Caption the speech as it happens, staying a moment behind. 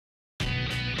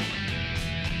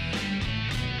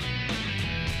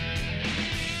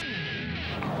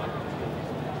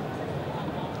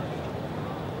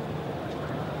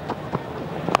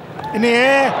In the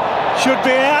air, should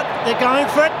be out. They're going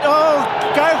for it. Oh,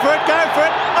 go for it, go for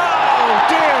it. Oh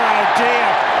dear,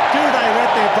 do they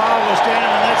let their bowlers down?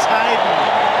 And that's Hayden.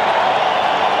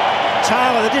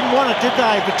 Taylor, they didn't want it, did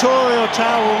they? Victoria or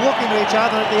Taylor were looking at each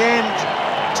other at the end.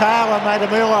 Taylor made a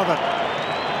meal of it.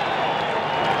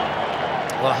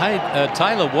 Well,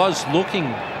 Taylor was looking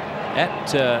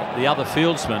at the other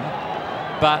fieldsman,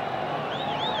 but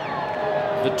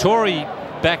Vittori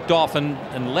backed off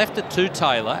and left it to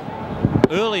Taylor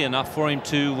early enough for him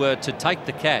to take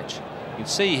the catch. You can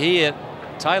see here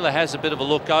Taylor has a bit of a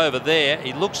look over there.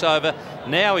 He looks over,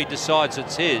 now he decides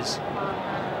it's his.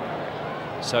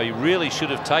 So he really should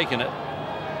have taken it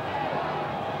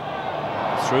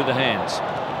through the hands.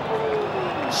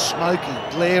 Smoky,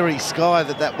 glary sky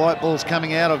that white ball's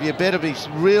coming out of. You better be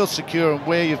real secure on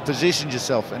where you've positioned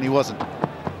yourself, and he wasn't.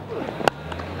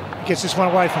 He gets this one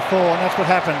away for 4, and that's what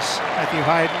happens, Matthew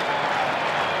Hayden.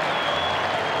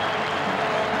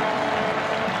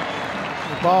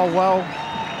 They bowl well,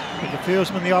 give the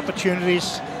fieldsmen the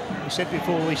opportunities. We said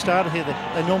before we started here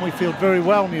that they normally field very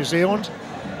well, New Zealand.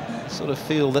 Sort of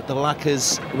feel that the luck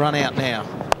has run out now.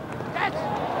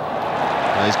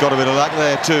 He's got a bit of luck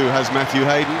there too, has Matthew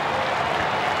Hayden.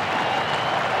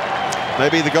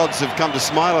 Maybe the gods have come to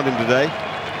smile on him today.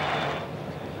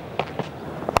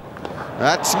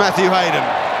 That's Matthew Hayden.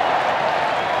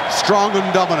 Strong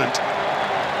and dominant.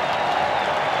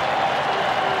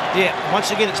 Yeah, once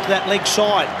again it's to that leg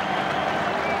side.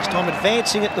 This time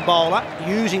advancing at the bowler,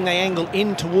 using the angle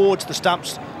in towards the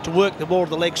stumps to work the ball to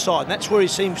the leg side. And that's where he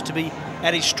seems to be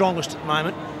at his strongest at the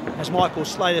moment. As Michael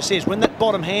Slater says, when that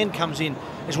bottom hand comes in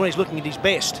is when he's looking at his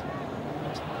best.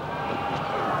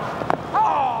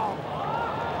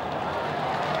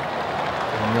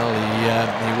 Well,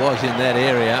 he was in that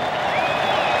area,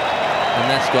 and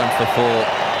that's gone for 4.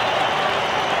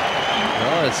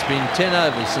 Well, it's been 10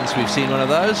 overs since we've seen one of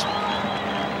those.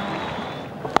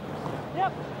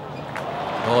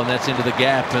 Oh, and that's into the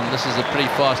gap, and this is a pretty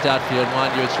fast outfield,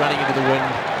 mind you. It's running into the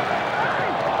wind.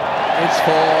 It's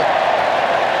 4.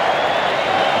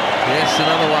 Yes,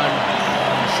 another one.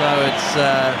 So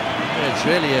it's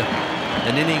really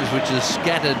an innings which is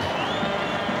scattered.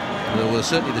 Well,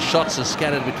 certainly the shots are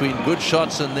scattered between good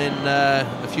shots and then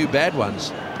a few bad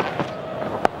ones.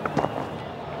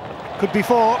 Could be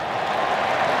 4.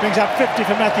 Brings up 50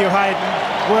 for Matthew Hayden.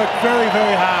 Worked very,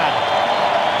 very hard.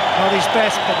 Not his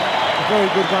best, but a very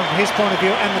good one from his point of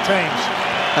view and the team's.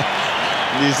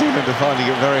 New Zealand are finding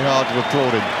it very hard to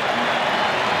applaud him.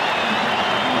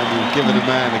 When you've given a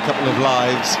man a couple of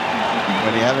lives,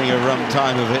 when you're having a rum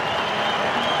time of it,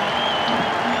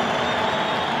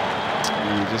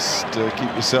 you just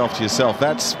keep yourself to yourself.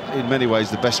 That's, in many ways,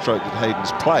 the best stroke that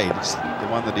Hayden's played. It's the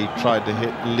one that he tried to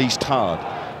hit least hard.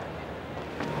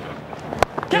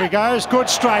 Here he goes, good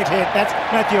straight hit. That's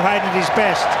Matthew Hayden at his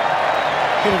best.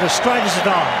 Hit it as straight as a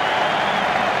die.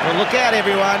 Well, look out,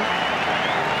 everyone.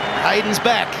 Hayden's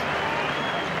back.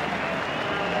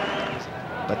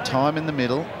 But time in the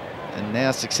middle, and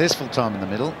now successful time in the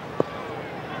middle.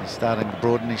 He's starting to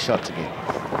broaden his shots again.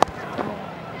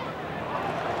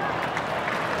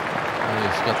 Well,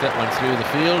 he's got that one through the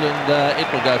field, and it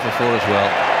will go for 4 as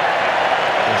well.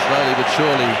 So slowly but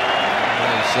surely,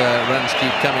 those runs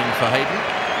keep coming for Hayden.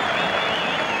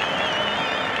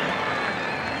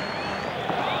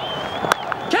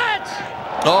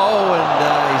 Oh,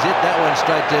 and he's hit that one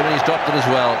straight to him, and he's dropped it as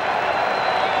well.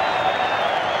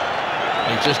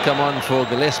 He's just come on for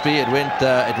Gillespie. It went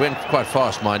quite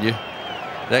fast, mind you.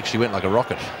 It actually went like a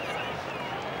rocket.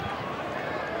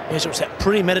 Yes, it was that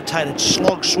premeditated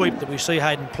slog sweep that we see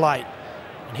Hayden play,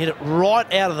 and hit it right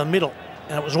out of the middle.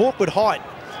 And it was awkward height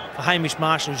for Hamish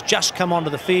Marshall, who's just come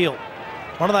onto the field.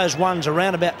 One of those ones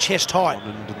around about chest height.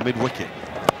 Into the mid-wicket.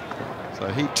 So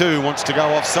he too wants to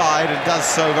go offside and does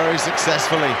so very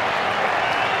successfully.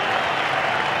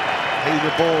 Hitting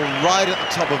the ball right at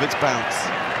the top of its bounce.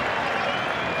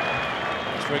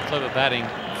 It's very clever batting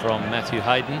from Matthew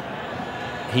Hayden.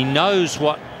 He knows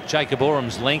what Jacob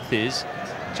Orham's length is,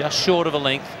 just short of a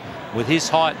length. With his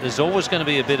height, there's always going to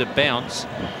be a bit of bounce,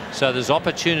 so there's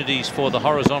opportunities for the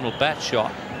horizontal bat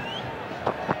shot.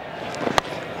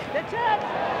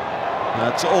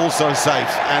 That's also safe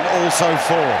and also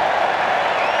 4.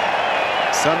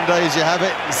 Some days you have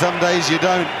it, and some days you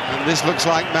don't. And this looks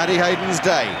like Matty Hayden's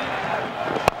day.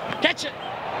 Catch it!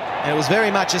 And it was very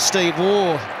much as Steve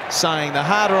Waugh saying, the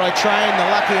harder I train, the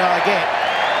luckier I get.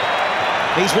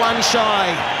 He's one shy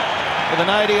of an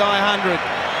ODI 100.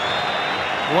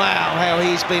 Wow, how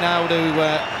he's been able to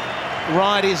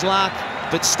ride his luck,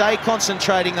 but stay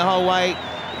concentrating the whole way.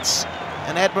 It's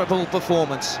an admirable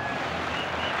performance.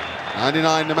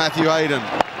 99 to Matthew Hayden.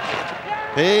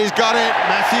 He's got it.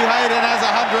 Matthew Hayden has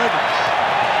 100.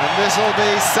 And this will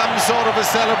be some sort of a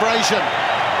celebration.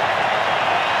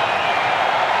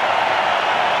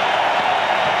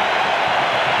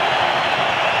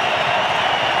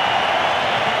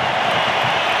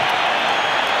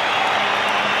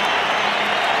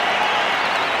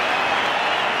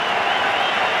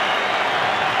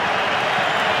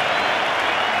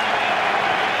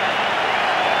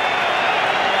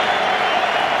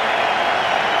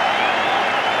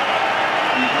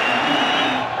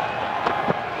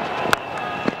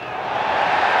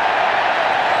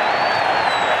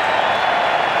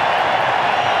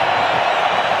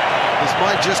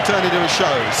 Might just turn into a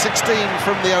show. 16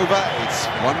 from the over. It's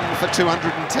 1 for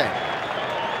 210.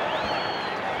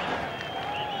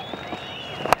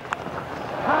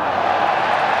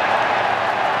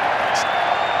 It's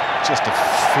just a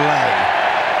flag.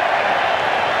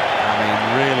 I mean,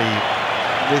 really,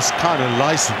 this kind of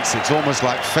license, it's almost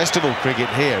like festival cricket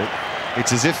here.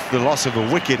 It's as if the loss of a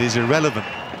wicket is irrelevant.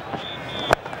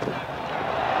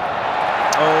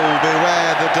 Oh,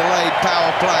 beware the delayed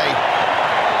power play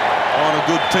on a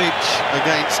good pitch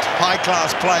against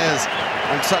high-class players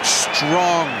and such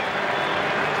strong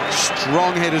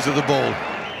hitters of the ball.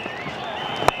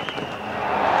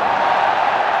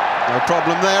 No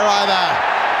problem there either.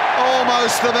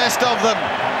 Almost the best of them.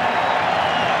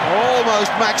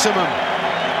 Almost maximum.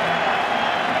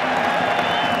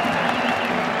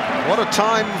 What a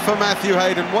time for Matthew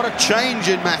Hayden. What a change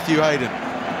in Matthew Hayden.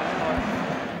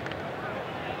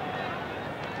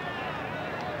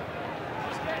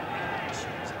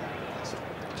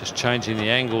 Just changing the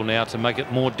angle now to make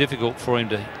it more difficult for him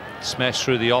to smash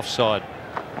through the offside.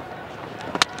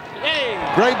 Yay!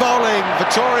 Great bowling.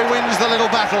 Vittori wins the little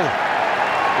battle.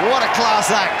 What a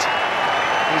class act.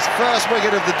 His first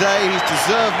wicket of the day. He's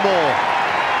deserved more.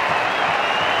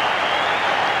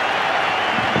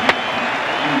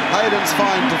 Hayden's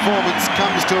fine performance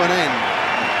comes to an end,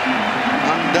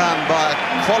 undone by a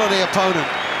quality opponent.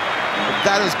 But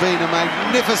that has been a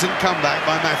magnificent comeback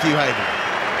by Matthew Hayden.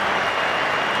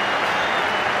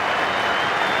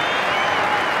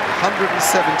 117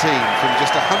 from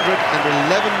just 111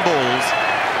 balls,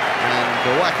 and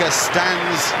the WACA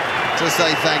stands to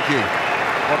say thank you.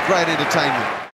 What great entertainment.